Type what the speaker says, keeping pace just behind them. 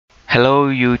Hello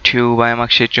YouTube, I am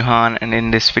Akshay Chauhan and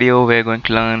in this video we are going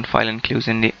to learn file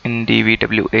inclusion in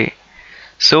DVWA.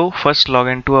 So first log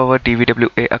into our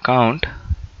DVWA account.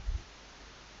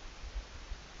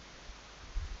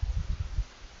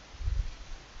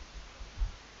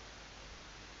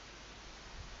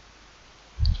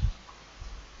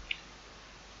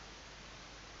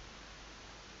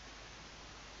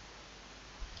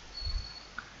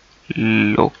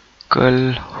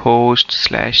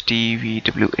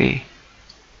 Localhost/DVWA.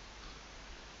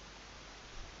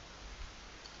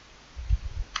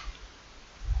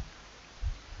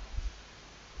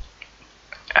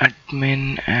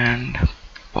 Admin and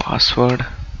password.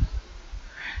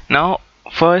 Now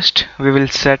first we will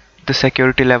set the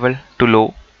security level to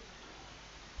low.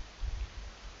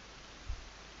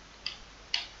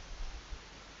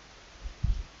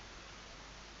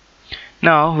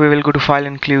 Now we will go to file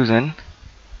inclusion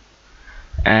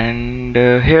and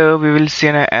here we will see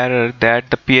an error that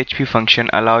the PHP function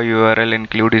allow URL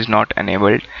include is not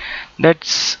enabled.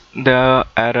 That's the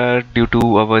error due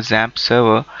to our XAMPP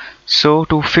server. So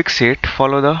to fix it,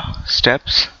 follow the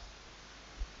steps.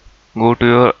 Go to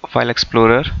your file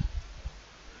explorer,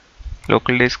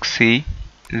 local disk C,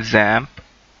 XAMPP.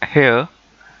 Here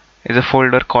is a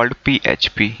folder called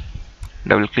PHP.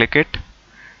 Double click it.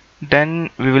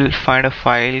 Then we will find a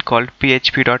file called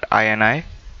php.ini.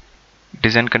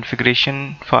 Design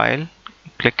configuration file,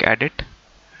 click edit,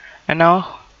 and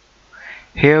now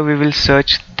here we will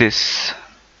search this.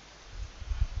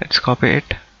 Let's copy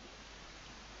it,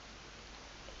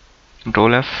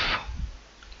 Control F,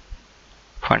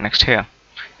 find next. Here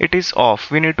it is off,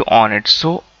 we need to on it,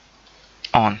 so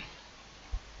on.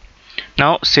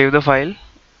 Now save the file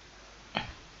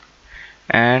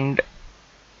and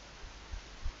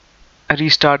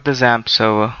restart the XAMPP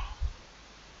server.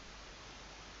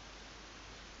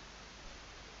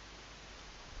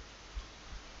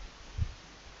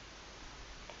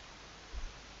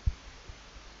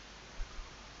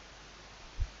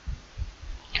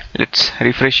 Let's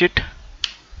refresh it.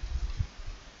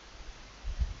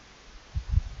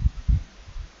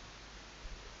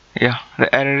 Yeah,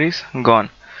 the error is gone.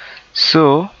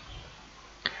 So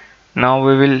now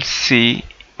we will see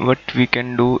what we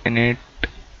can do in it.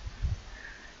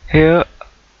 Here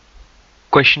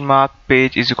question mark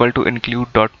page is equal to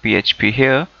include.php.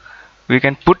 Here we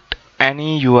can put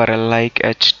any URL like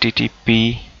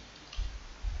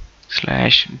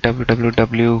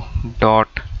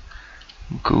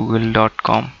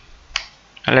http://www.google.com.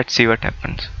 Let's see what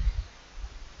happens.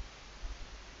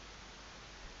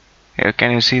 Here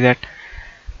can you see that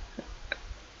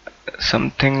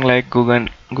something like Google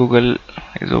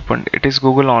is opened. It is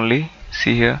Google only.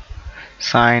 See here,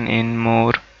 sign in,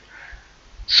 more.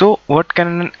 So what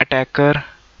can an attacker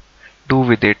do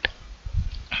with it?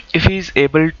 If he is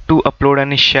able to upload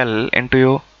any shell into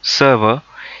your server,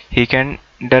 he can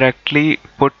directly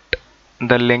put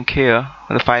the link here,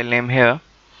 the file name here,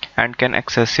 and can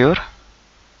access your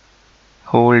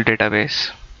whole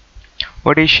database.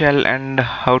 What is shell and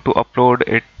how to upload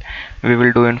it, we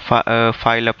will do in file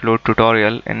upload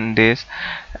tutorial in this,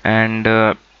 and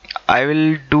I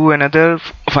will do another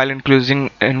file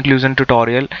inclusion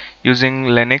tutorial using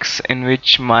Linux, in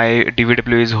which my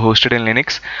DVWA is hosted in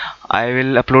Linux. I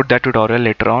will upload that tutorial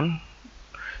later on,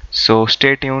 so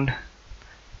stay tuned.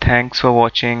 Thanks for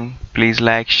watching. Please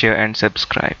like, share and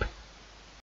subscribe.